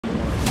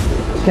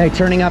Okay,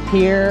 turning up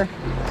here.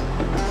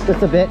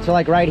 Just a bit to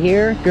like right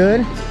here.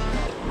 Good.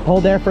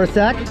 Hold there for a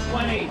sec.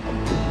 20.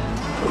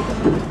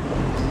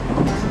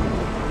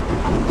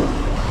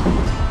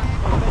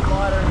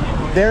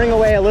 Bearing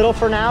away a little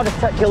for now. Just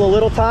kill a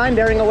little time.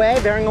 Bearing away,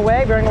 bearing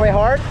away, bearing away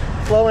hard.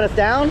 Slowing us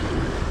down.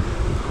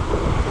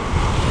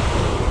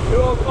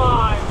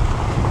 205.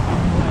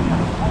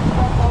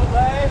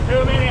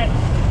 2 minutes.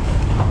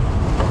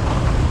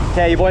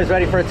 Okay, you boys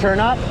ready for a turn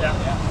up? Yeah.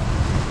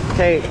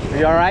 Okay, are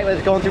you all right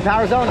with going through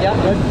power zone? Yep,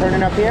 good.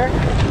 Turning up here.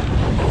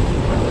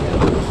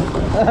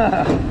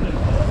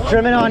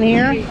 Trimming on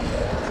here.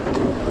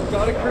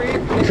 Got a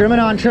creep. Trimming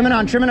on, trimming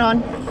on, trimming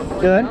on.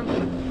 Good.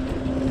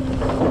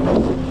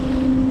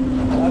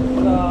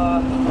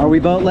 That's Are we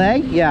boat lay?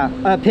 Yeah.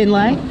 Pin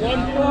lay?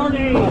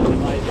 140.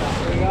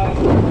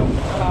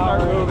 Power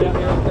move in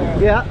here.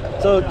 Yeah.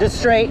 So just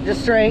straight,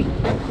 just straight.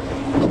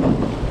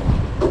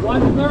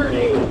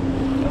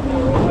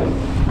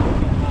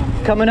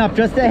 130. Coming up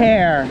just a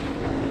hair.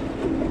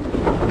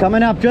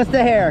 Coming up just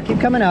a hair. Keep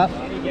coming up.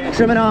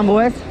 Trimming on,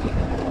 boys.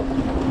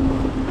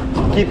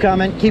 Keep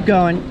coming, keep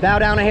going. Bow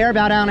down a hair,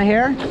 bow down a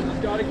hair.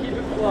 Just gotta keep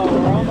it slow.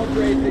 We're almost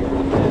racing.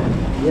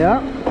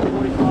 Yeah.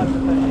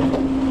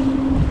 45%.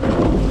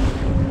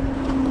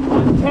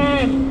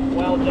 110.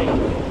 Welding.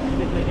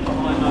 Just making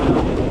behind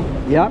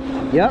my. Yep,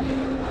 yep.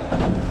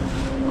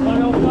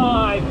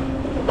 105.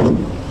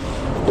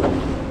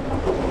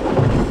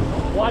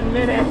 1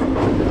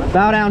 minute.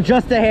 Bow down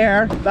just a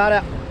hair.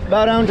 Bow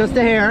down just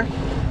a hair.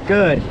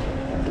 Good.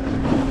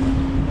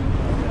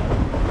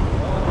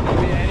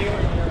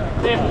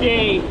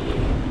 50.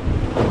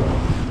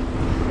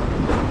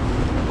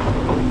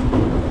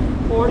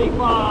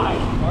 45.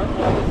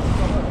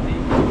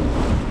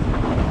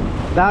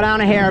 Bow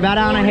down a hair, bow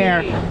down a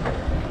hair.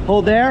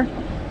 Hold there.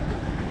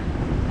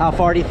 How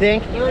far do you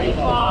think?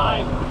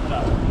 35.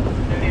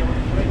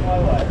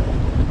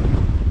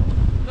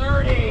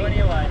 30.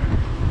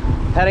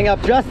 Heading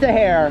up just a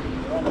hair.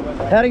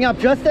 Heading up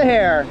just a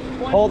hair.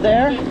 Hold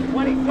there.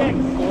 26.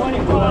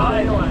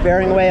 25.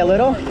 Bearing away a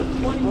little.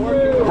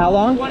 22. How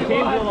long?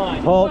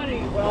 25. Hold.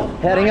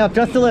 Heading up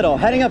just a little.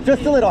 Heading up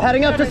just a little.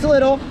 Heading up just a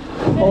little.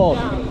 Hold.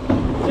 15.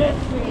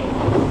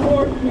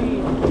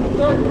 14.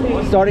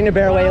 13. Starting to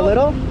bear away a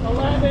little.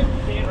 11.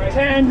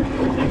 10.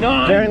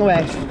 9. Bearing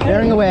away.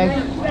 Bearing away.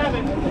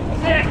 7.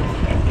 6.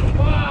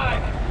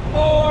 5.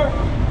 4.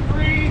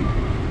 3. 2.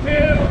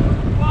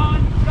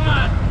 1.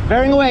 Stop.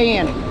 Bearing away,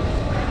 Ian.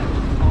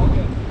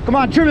 Come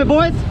on, trim it,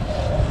 boys.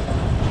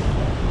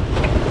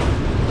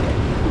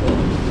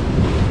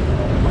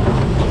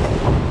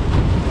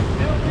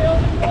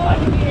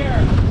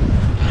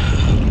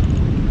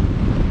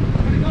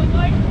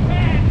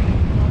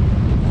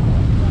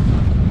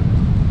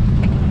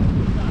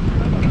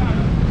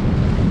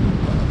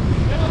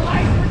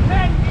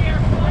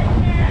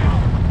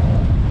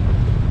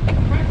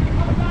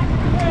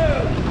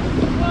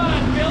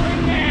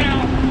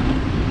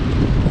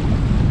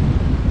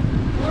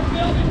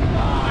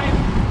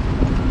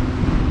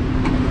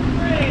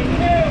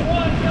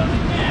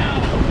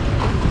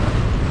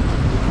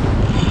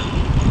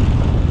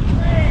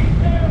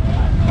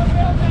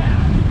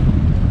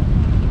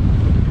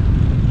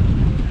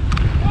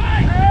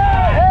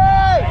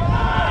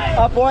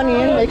 Up one,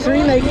 Ian. Make sure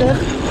you make this.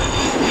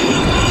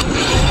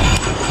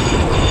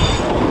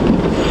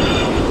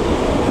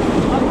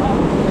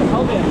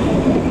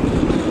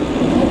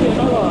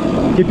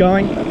 Keep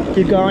going.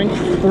 Keep going.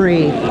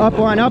 3. Up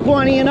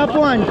one, Ian. Up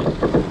one.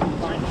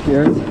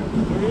 Cheers.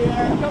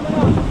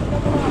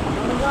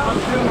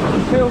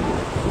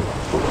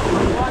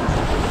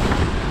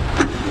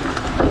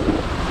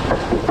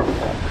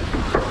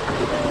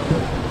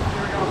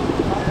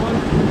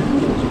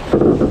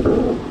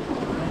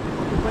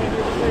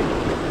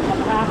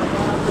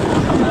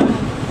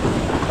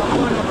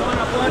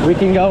 We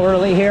can go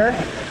early here.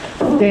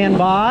 Stand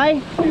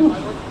by.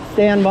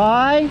 Stand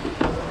by.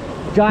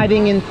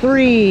 Jiving in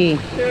 3,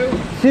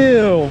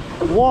 2,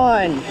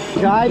 1.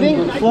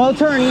 Jiving. Slow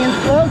turn, Ian.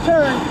 Slow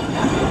turn.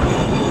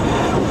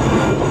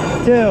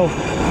 2,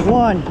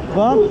 1.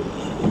 Bump.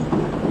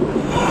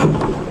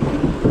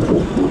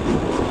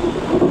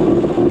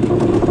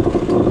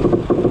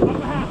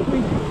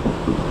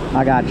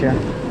 I got you.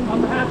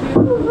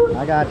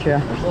 I got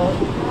you.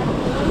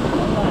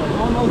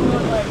 Almost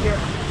done right here.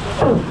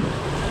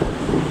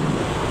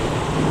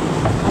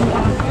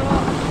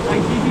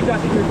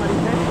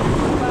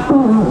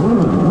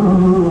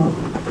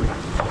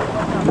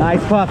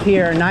 Nice puff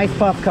here. Nice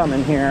puff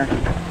coming here.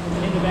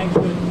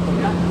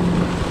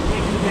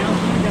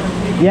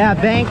 Yeah,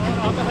 bank.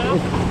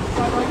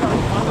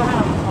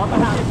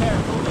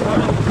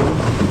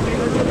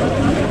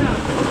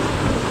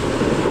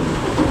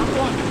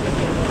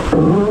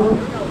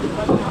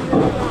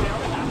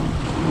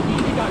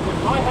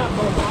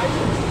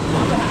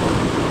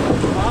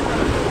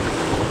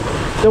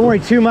 Don't worry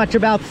too much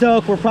about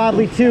soak. We're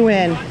probably 2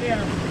 in.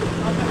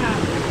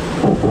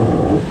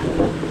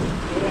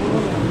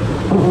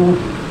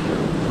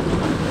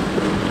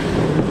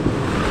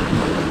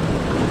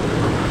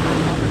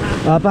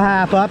 Up a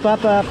half, up,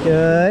 up, up.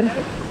 Good.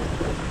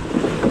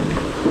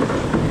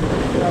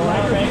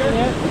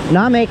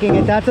 Not making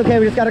it. That's okay.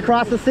 We just got to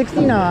cross the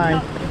 69.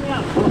 Hit me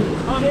up.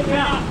 Hit me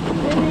up.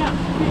 Hit me up.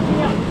 Hit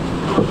me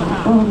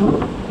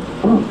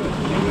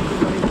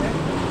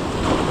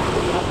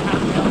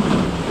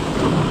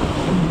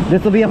up.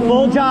 This will be a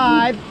full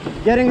jive.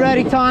 Getting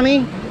ready,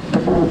 Tommy.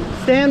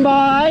 Stand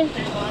by.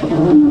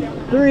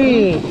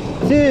 3,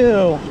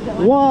 2,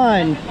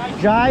 1.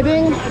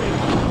 Jiving.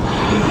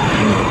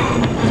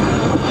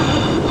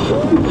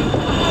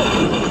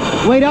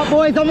 Wait up,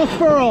 boys. Almost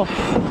furl.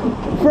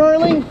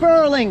 Furling,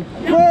 furling,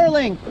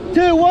 furling.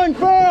 2, 1,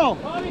 furl.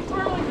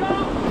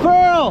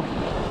 Furl.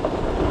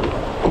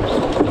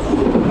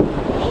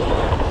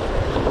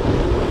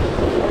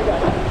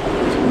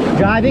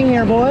 Jiving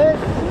here, boys.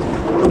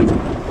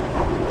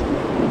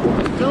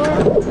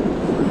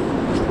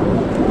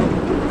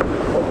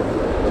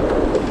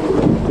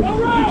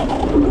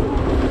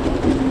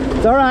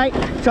 It's all right.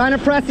 Trying to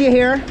press you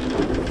here.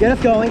 Get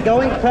us going.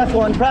 Going. Press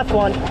one. Press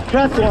one.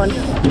 Press one.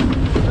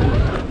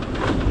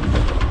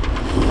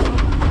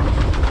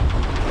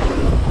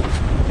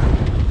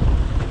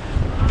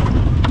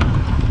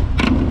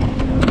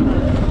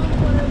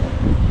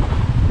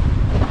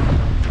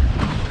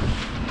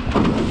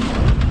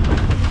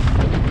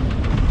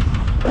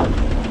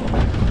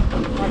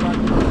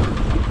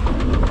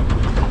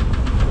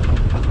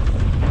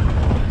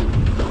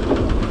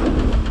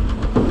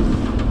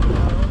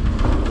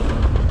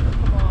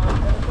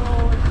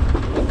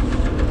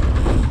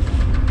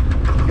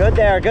 Good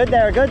there, good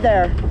there, good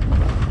there.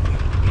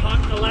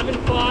 11,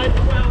 5,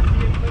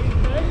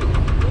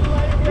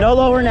 12. No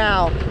lower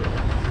now.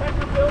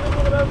 Second building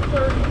with about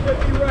 30, should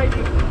be right.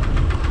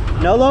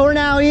 No lower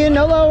now, Ian,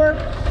 no lower.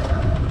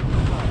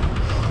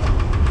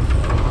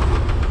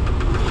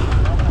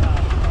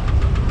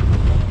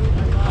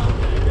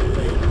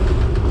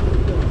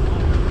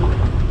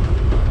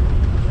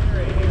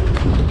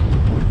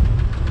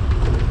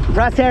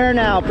 Press hair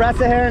now, press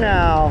the hair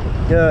now.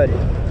 Good.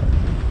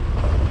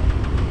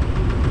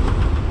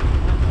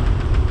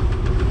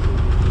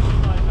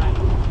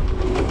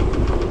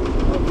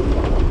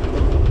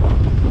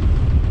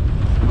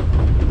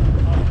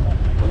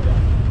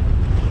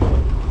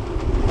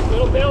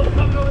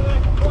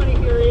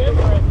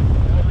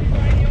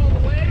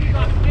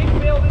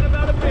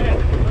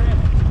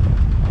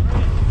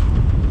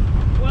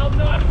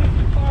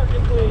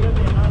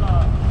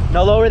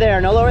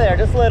 No lower there,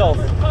 just little.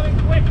 Coming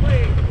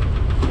quickly.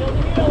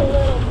 Building in a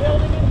little,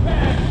 building in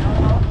back.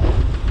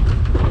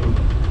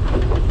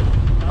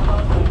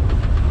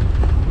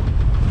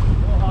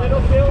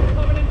 Little build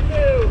coming in 2.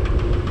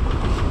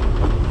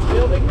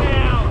 Building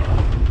now.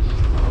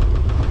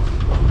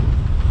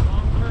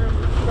 Long term,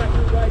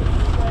 pressure right.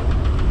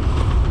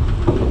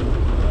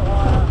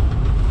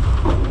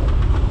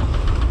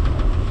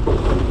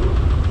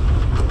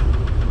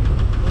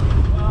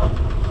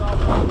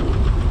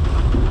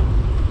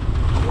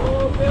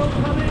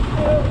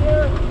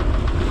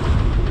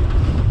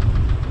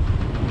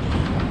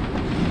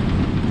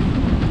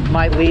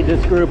 Might lead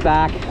this group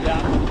back.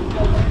 Yeah.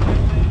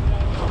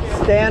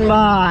 Stand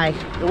by.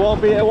 It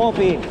won't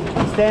be.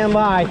 Stand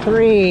by.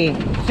 3,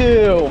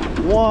 2,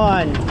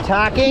 1.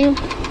 Tacking.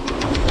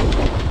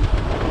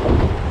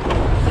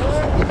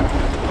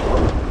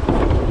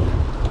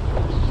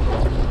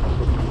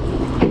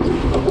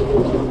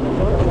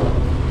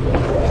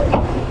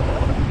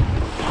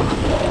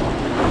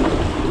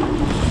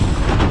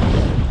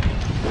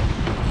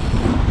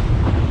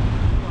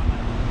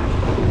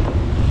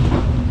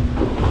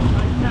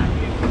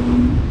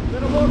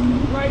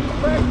 Right,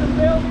 pressure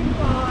building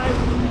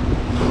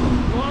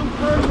 5. Long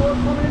turn, more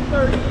coming in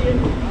 30.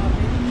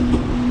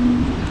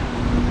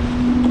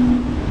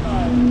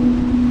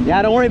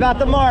 Yeah, don't worry about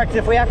the marks.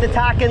 If we have to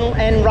tack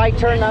and right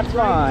turn, that's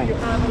fine. You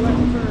have a left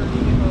turn.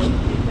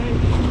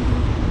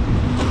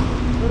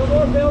 Little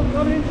more build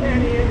coming in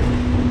 10 in.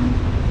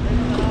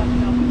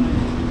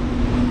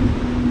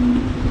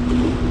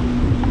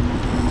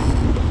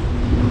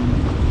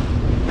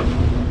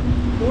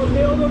 More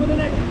build over the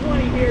next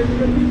 20 here. It's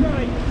going to be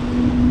right.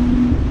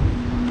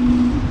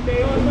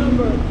 Stay on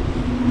number.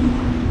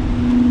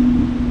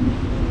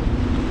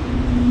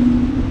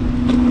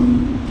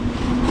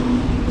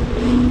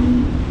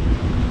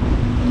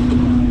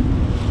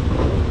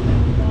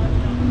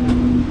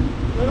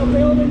 Little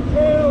build in 2.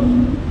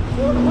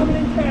 More coming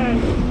in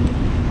 10.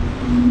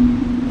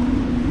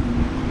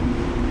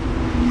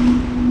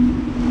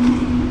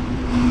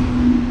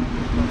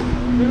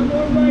 Little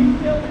more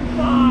right build in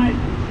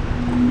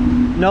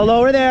 5. No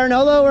lower there,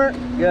 no lower.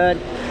 Good.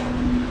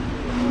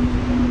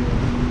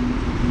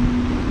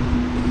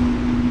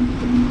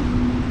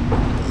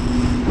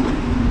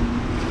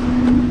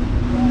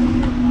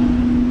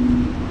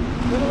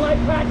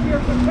 Back here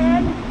for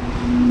 10.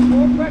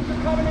 More pressure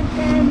coming in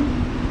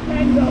 10.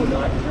 10 though,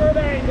 not sure of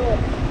angle.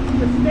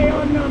 Just stay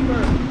on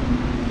number.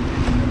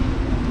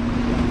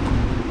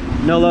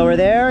 No lower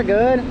there,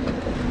 good.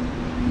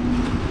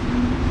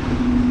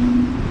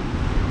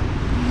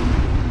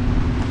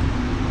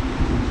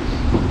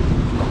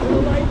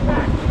 Little light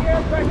back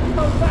here.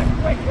 back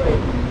quickly.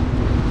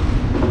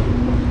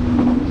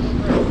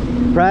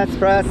 Press,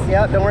 press.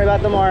 Yep, don't worry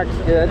about the marks.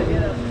 Good.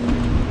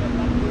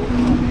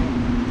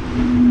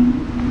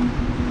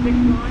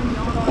 6-9,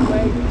 not on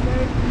way,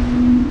 okay?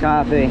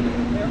 Copy.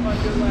 They're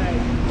underway.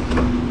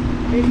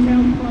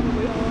 Midtown's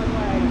probably on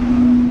way.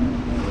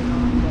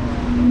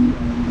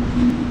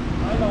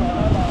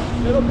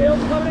 Little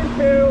Bill's coming in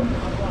too.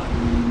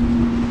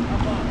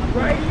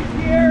 Right, he's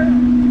here.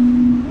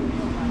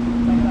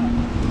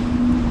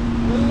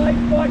 Little light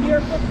spot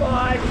here for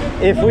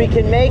 5. If we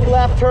can make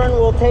left turn,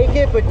 we'll take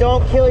it, but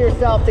don't kill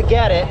yourself to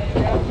get it.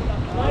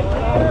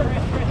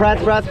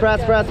 Press, press,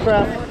 press, press,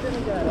 press.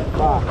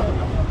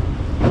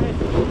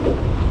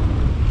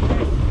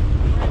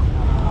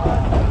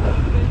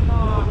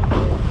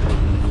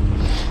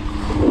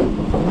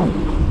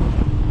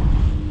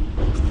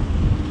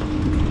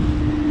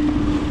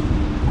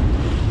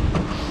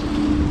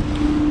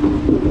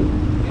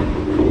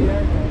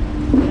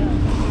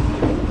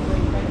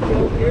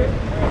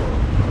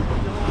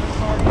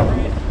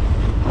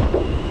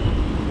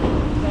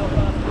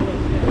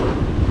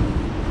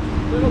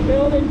 Little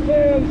building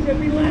too, should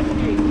be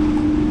lefty.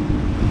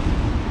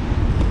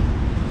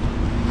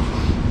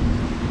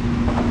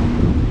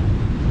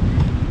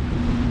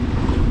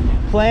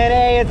 Plan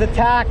A is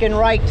attack and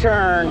right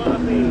turn.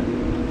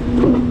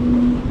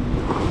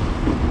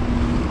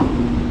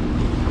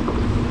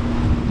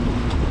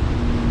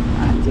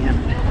 Ah, damn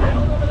it.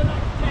 Build over the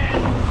next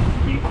 10.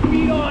 Keep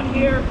speed on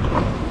here.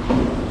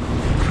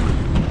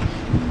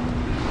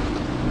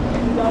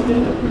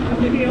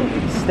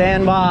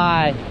 Stand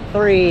by.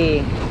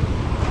 3,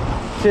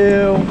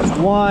 2,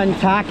 1.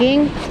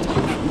 Tacking.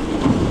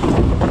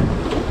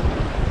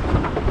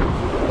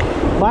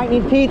 Might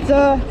need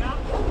pizza.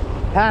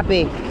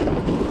 Happy.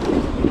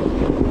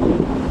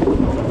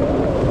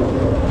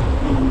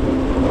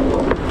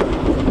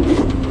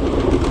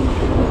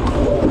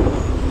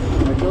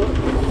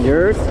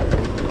 Yours.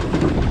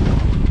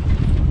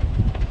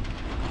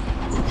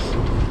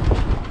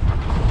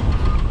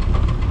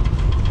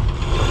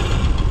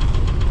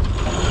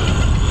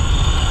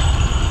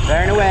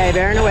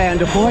 Bearing away, and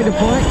deploy.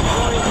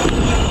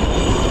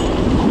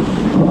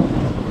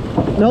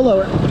 No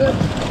lower. Good.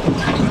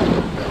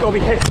 Go be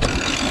hit.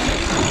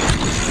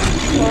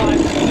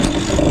 5,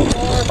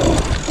 4,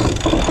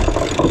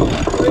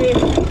 3,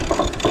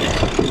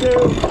 2,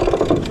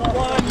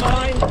 1,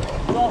 mine.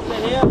 Off the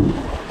hip.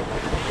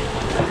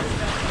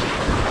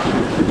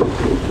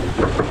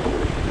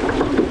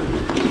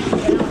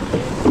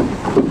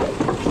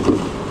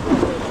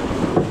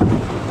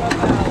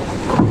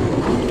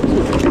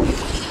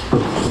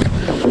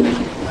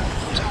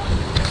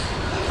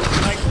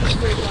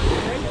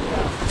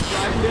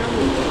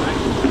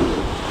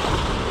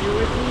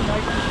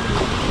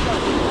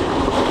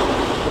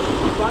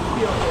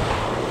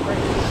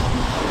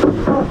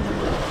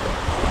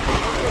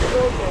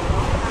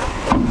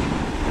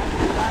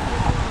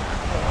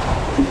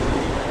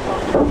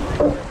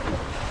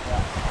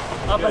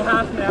 Up and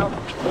half now.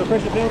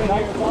 Push the building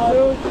here.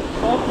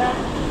 Small tap.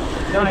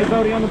 Nice.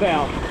 Body on the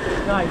bow.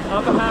 Nice.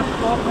 Up and half.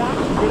 Small tap.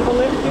 Bit of a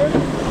lift here.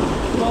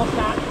 Small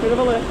tap. Bit of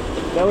a lift.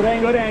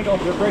 Good angle.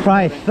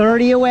 Probably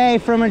 30 away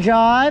from a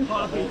jibe.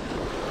 Copy.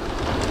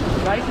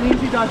 Nice and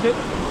easy does it.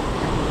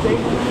 Stay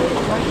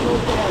right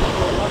shoulder down.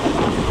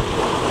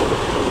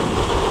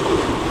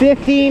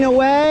 15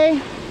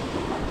 away.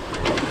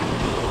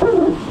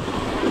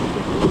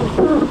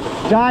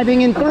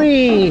 Jibing in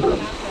 3,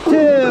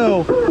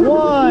 2,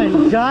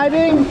 1.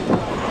 Jibing.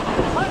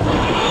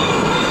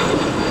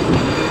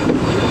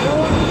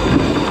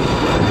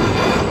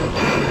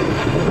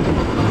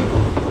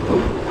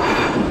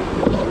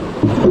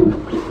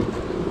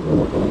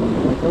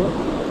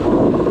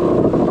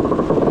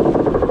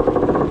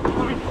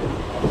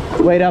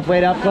 Wait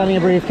up. Plenty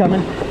of breeze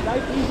coming.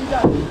 Nice easy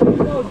does it. Stay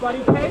close, buddy.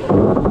 Okay?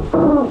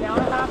 Down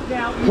and half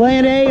down.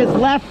 Plan A is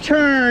left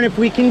turn if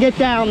we can get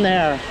down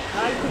there.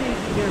 Nice and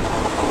easy here.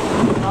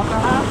 Up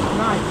and half.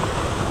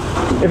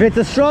 Nice. If it's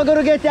a struggle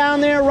to get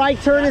down there,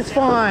 right turn is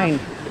fine.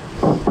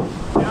 Down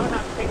and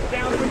half. Take it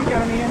down when you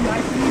get on the end.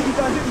 Nice and easy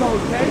does it.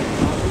 Mode, okay?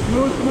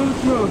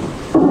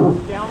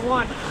 Smooth. Down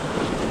 1.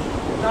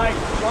 Nice.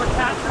 More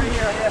taps right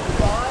here. Hip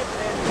 5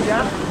 and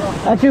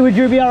yeah. Actually, would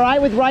you be all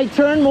right with right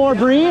turn, more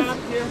breeze?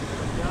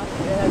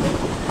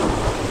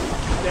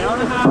 Down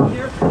and half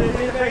here.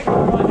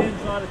 Front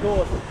end's not a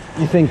goal.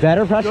 You think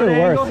better pressure Good or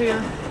angle worse?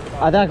 here.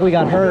 I thought we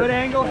got Good hurt.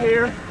 angle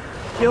here.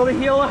 Kill the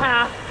heel a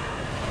half.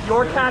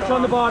 Your catch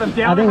on the bottom.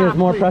 Down I think a there's half,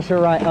 more please. pressure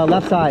right,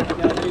 left side.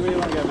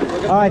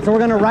 All right, so we're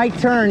gonna right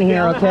turn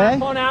here, Down a okay?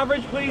 half on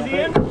average, please,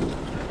 Ian.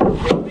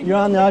 You're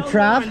on the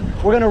Trav.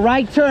 We're gonna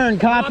right turn,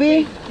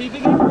 copy?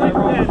 Keeping it quick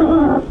then.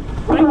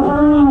 Right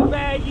turn on the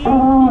bag, Ian. Keep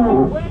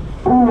it quick.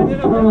 And then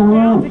a little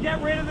down to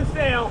get rid of the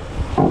sail.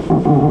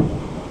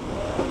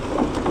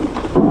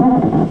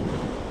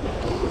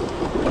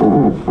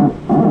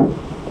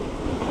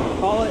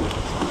 Call it.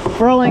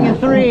 Furling in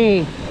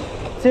 3,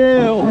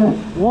 2,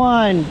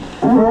 1.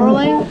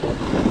 Furling.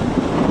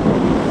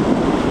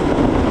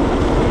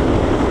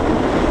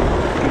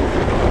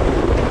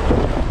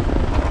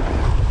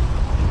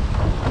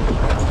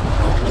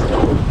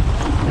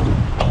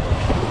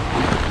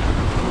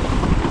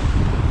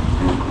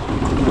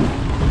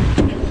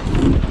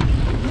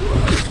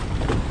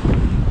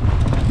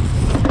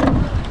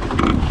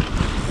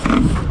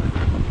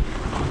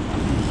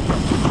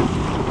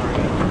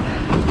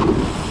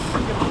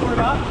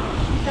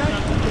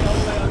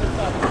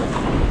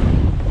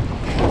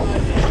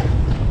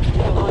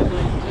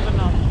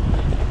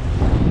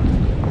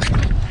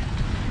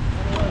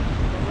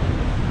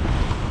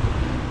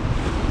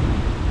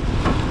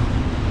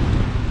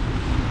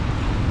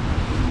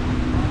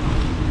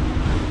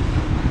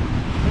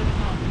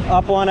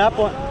 Up one, up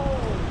one. A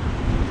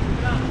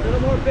little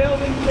more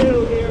building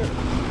too here.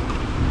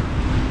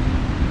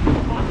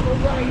 Possible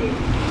righty.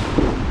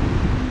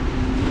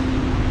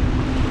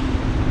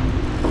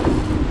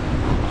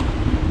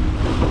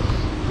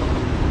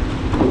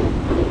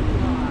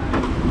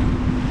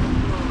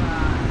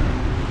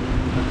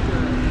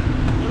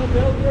 Little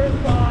build here is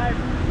 5.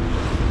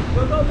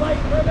 We'll go light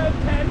for about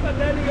 10, but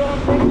then you all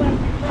big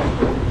lefty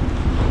pressure.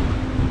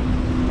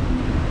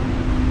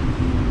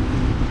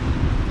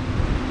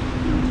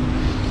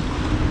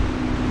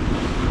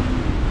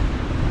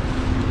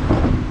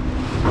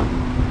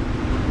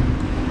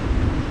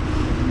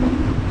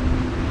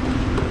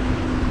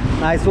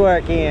 Nice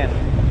work, Ian.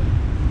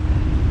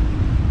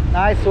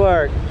 Nice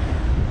work.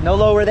 No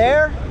lower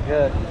there?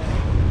 Good.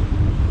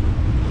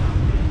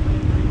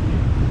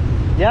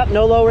 Yep,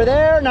 no lower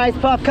there. Nice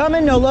puff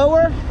coming, no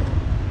lower.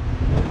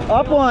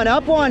 Up one,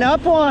 up one,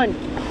 up one. A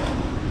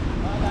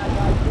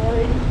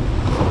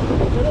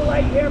little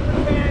light here for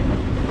 10.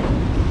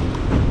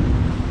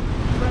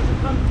 Pressure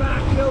comes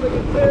back, building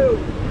at 2.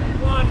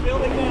 1,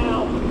 building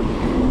now.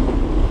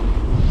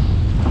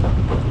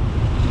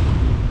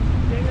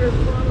 Fingers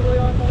firmly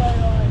on the lay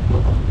line.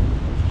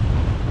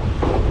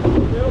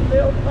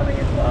 Build coming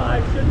in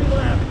 5, should be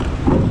left.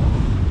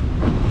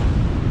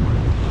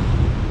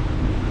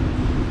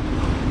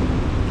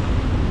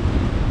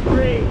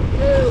 3, 2,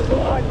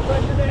 1,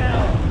 pressure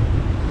down.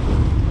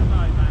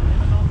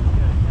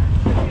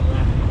 Should be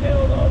left to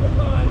build all the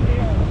time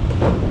here.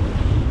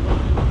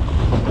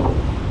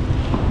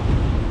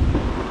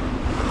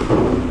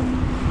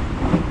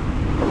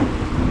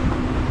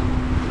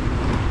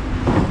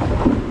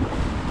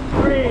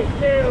 Three,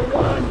 two,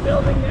 one,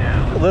 building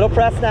now. Little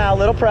press now,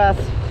 little press.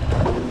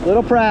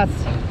 Little press.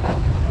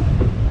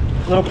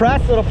 Little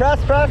press, little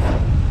press, press.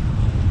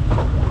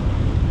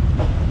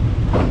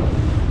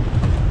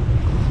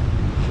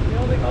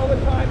 Building all the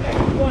time, next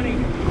 20.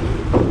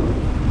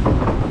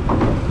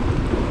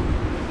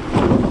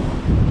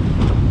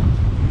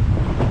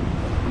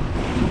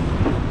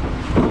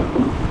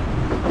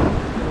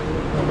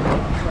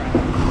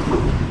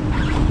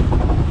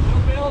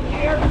 Build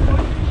here,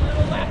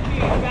 little lefty,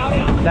 bow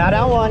down. Bow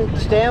down one,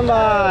 stand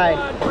by.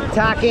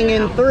 Tacking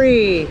in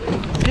 3,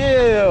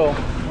 2,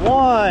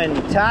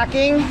 1.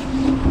 Tacking.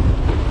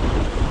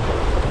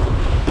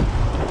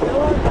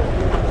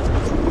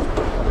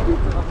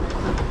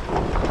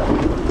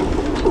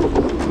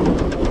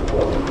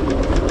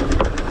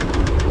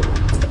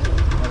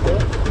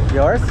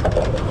 Yours?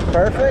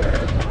 Perfect.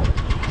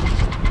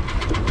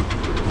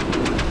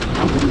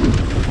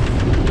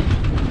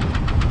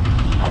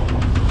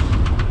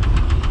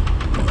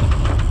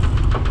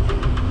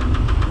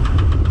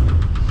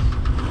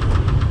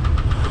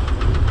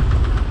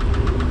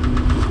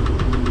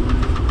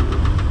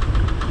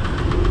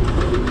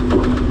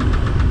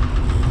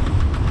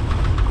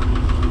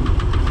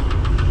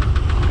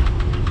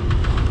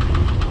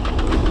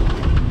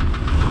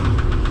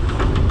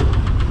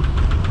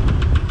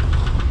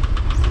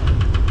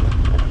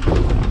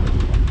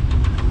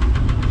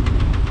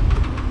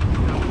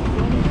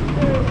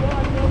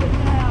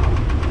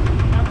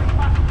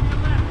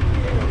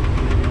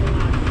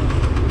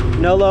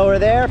 No lower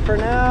there for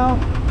now.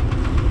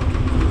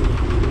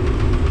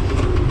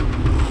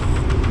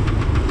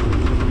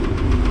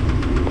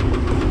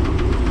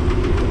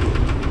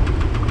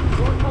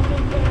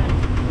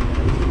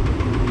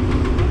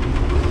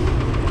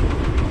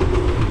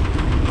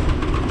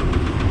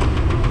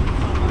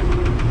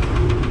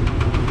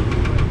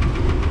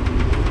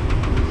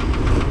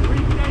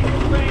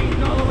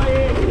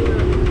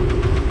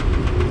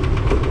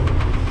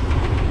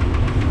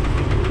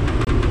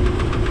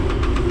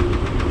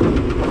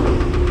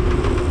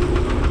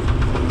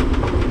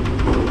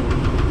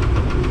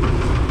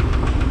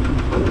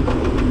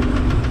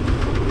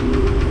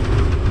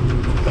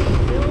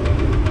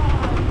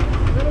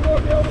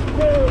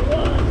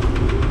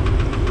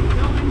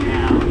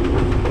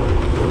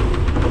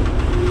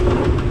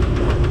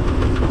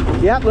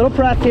 Yep, little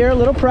press here,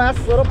 little press,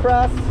 little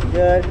press.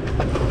 Good.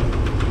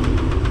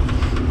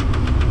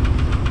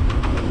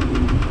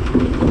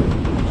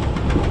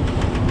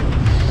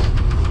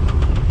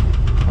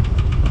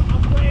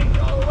 Upgrade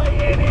all the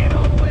way in and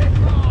all the way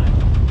across.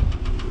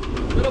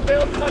 Little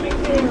build coming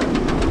here.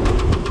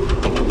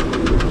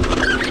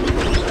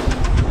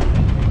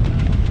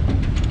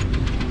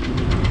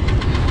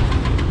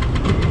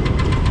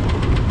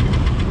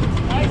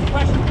 Nice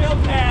pressure build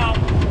now.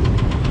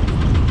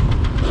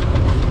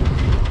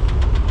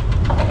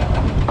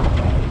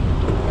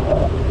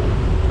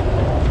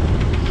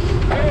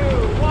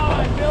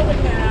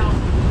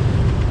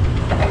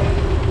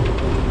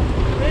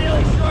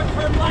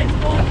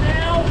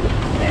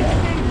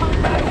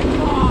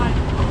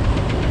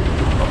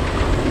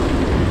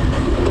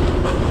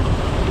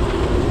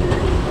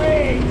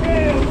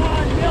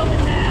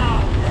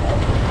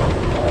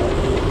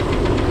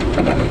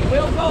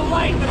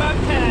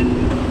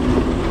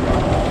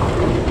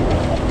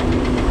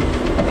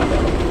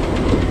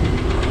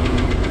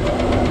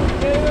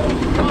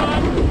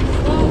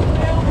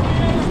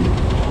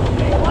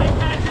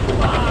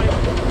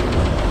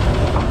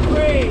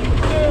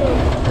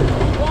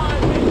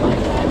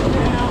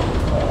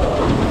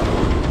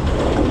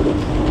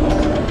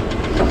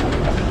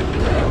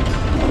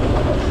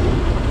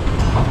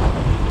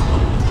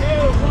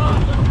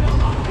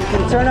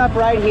 up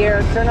right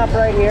here. Turn up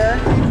right here.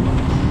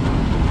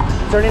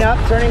 Turning up,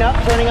 turning up,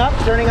 turning up,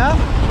 turning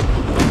up.